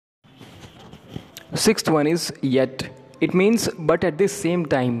Sixth one is yet. It means but at the same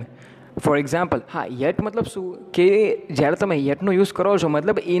time. For example, હા, yet મતલબ શું કે જ્યારે તમે યટનો યુઝ કરો છો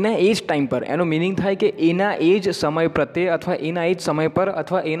મતલબ એના એ જ ટાઈમ પર, એનો મિનિંગ થાય કે એના એ જ સમય પ્રત્યે અથવા એના એ જ સમય પર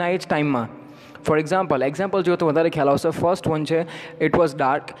અથવા એના એ જ ટાઈમમાં. ફોર એક્ઝામ્પલ જો તો વધારે ખ્યાલ આવશે. ફર્સ્ટ વન છે, it was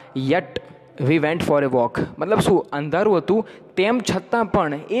dark yet we went for A walk. મતલબ શું, અંધારું હતું તેમ છતાં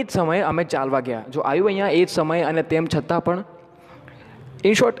પણ એ જ સમયે અમે ચાલવા ગયા. જો આવ્યું અહીંયા એ જ સમયે અને તેમ છતાં પણ.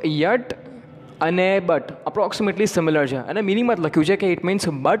 ઇન શોર્ટ, યટ અને બટ અપ્રોક્સિમેટલી સિમિલર છે અને મિનિંગમાં જ લખ્યું છે કે it means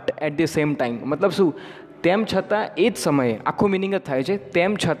but at the same time. મતલબ શું, તેમ છતાં એ જ સમયે, આખું મિનિંગ જ થાય છે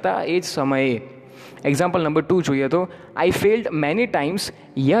તેમ છતાં એ જ સમયે. એક્ઝામ્પલ નંબર 2 જોઈએ તો, આઈ ફેલ્ડ મેની ટાઈમ્સ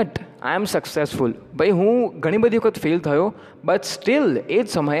યટ આઈ એમ સક્સેસફુલ. ભાઈ હું ઘણી બધી વખત ફેલ થયો બટ સ્ટીલ એ જ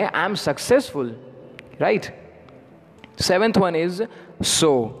સમયે આઈ એમ successful. Right. Seventh one is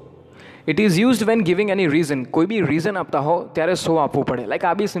so. It is used van giving any reason. કોઈ બી રીઝન આપતા હો ત્યારે સો આપવું પડે. લાઈક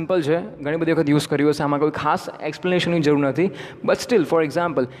આ બી સિમ્પલ છે, ઘણી બધી વખત યુઝ કર્યું હશે, આમાં કોઈ ખાસ એક્સપ્લેનેશનની જરૂર નથી. But still, for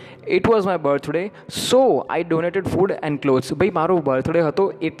example, it was my birthday so I donated food and clothes. ભાઈ મારો બર્થડે હતો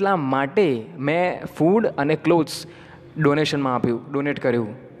એટલા માટે મેં ફૂડ અને ક્લોથ્સ ડોનેશનમાં આપ્યું, ડોનેટ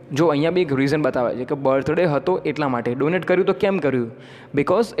કર્યું. જો અહીંયા બી એક રીઝન બતાવે છે કે બર્થડે હતો એટલા માટે ડોનેટ કર્યું. તો કેમ કર્યું?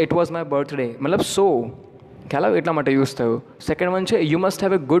 Because it was my birthday, મતલબ સો ખ્યાલ આવે એટલા માટે યુઝ થયું. સેકન્ડ વન છે, you must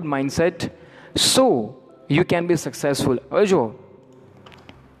have a good mindset so you can be successful. હવે જો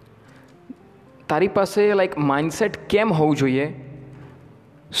તારી પાસે લાઈક માઇન્ડસેટ કેમ હોવું જોઈએ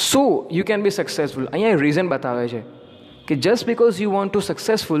so you can be successful. અહીંયા રીઝન બતાવે છે કે just because you want to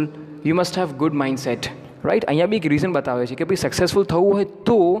successful you must have good mindset. Right. અહીંયા બી એક રીઝન બતાવે છે કે ભાઈ સક્સેસફુલ થવું હોય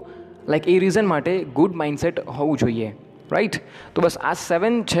તો લાઈક એ રીઝન માટે ગુડ માઇન્ડસેટ હોવું જોઈએ. રાઈટ. તો બસ આ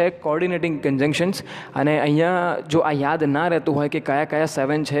 7 છે કોર્ડિનેટિંગ કન્જંક્શન્સ. અને અહીંયા જો આ યાદ ના રહેતું હોય કે કયા કયા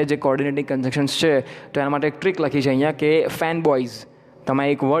 7 છે જે કોર્ડિનેટિંગ કન્જંક્શન્સ છે તો એના માટે એક ટ્રીક લખી છે અહીંયા કે ફેન બોયઝ. તમે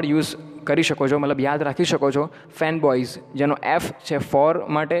એક વર્ડ યુઝ કરી શકો છો, મતલબ યાદ રાખી શકો છો. ફેન બોયઝ, જેનો એફ છે ફોર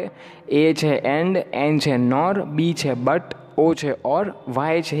માટે, એ છે એન્ડ, એન છે નોર, બી છે બટ, ઓ છે ઓર,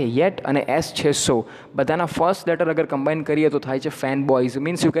 વાય છે યેટ અને એસ છે સો. બધાના ફર્સ્ટ લેટર અગર કમ્બાઈન કરીએ તો થાય છે FANBOYS.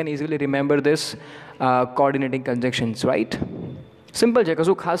 Means you can easily remember this coordinating conjunctions. Right. Simple છે,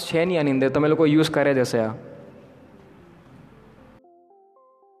 કશું ખાસ છે નહીં આની અંદર, તમે લોકો યુઝ કરે જ હશે આ.